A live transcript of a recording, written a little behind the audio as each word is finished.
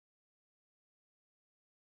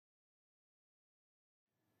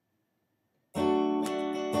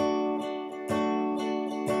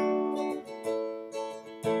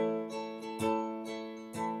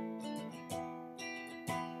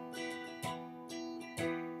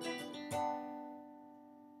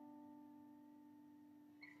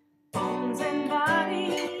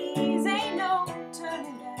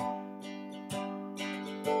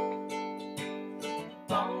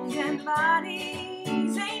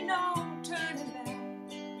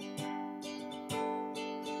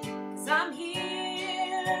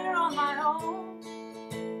here on my own.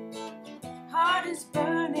 Heart is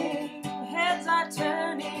burning, heads are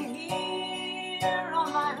turning here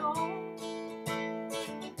on my own.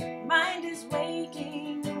 Mind is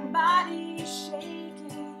waking, body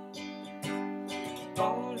shaking.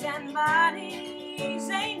 Bones and bodies,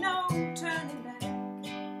 ain't no turning back.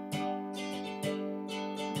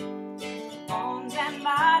 Bones and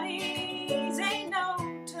bodies, ain't no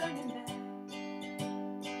turning back.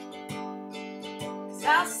 'Cause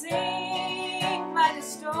I'll sing like a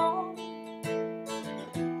stone,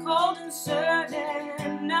 cold and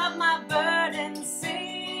certain of my burden,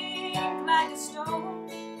 sink like a stone,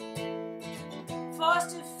 forced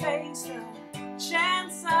to face the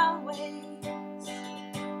chance I'll waste.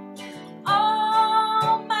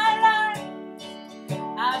 All my life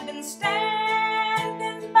I've been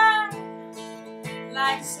standing by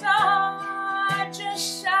like a star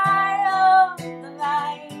just shy of the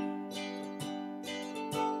light.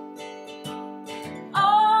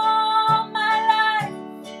 All my life,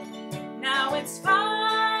 now it's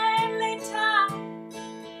finally time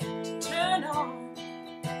to turn on,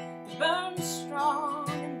 burn strong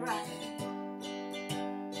and bright.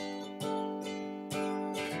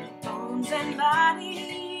 Bones and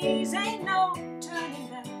bodies, ain't no turning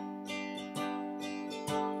back.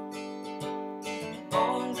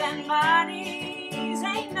 Bones and bodies,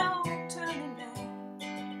 ain't no turning back.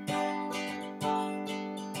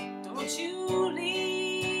 Don't you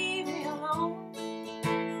leave me alone.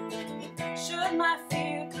 Should my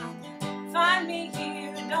fear come, find me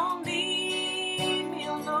here. Don't leave me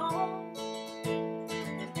alone.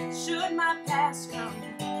 Should my past come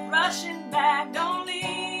rushing back, don't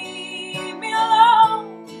leave me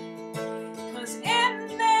alone. 'Cause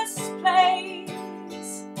in this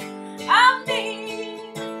place I'll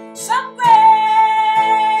need some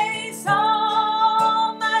grace.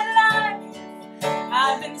 All my life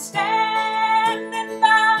I've been standing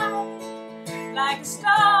by like a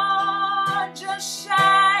star just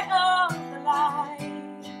shy of the light.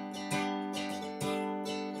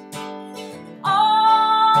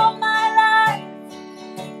 All my life,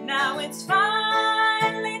 now it's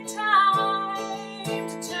finally time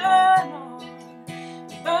to turn on,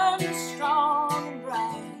 burn strong and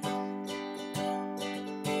bright.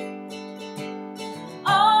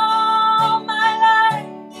 All my life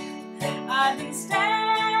I've been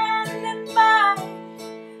standing by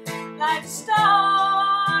like a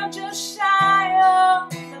star just shy of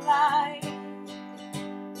the light.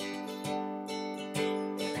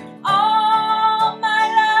 All my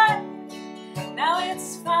life, now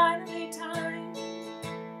it's finally time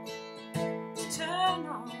to turn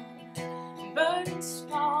on, burn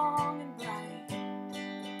strong and bright.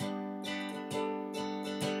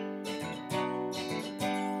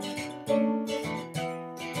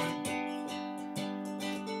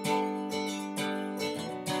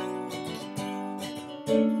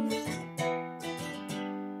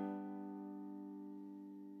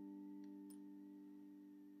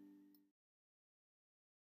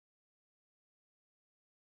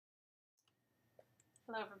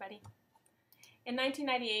 Hello, everybody. In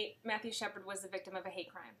 1998, Matthew Shepard was the victim of a hate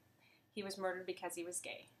crime. He was murdered because he was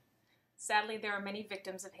gay. Sadly, there are many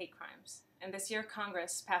victims of hate crimes, and this year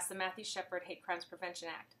Congress passed the Matthew Shepard Hate Crimes Prevention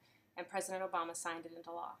Act, and President Obama signed it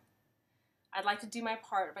into law. I'd like to do my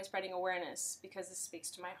part by spreading awareness because this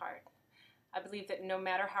speaks to my heart. I believe that no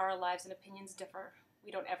matter how our lives and opinions differ,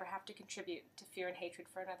 we don't ever have to contribute to fear and hatred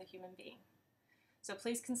for another human being. So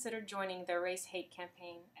please consider joining the Erase Hate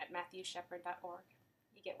campaign at MatthewShepard.org.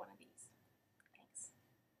 You get one of these.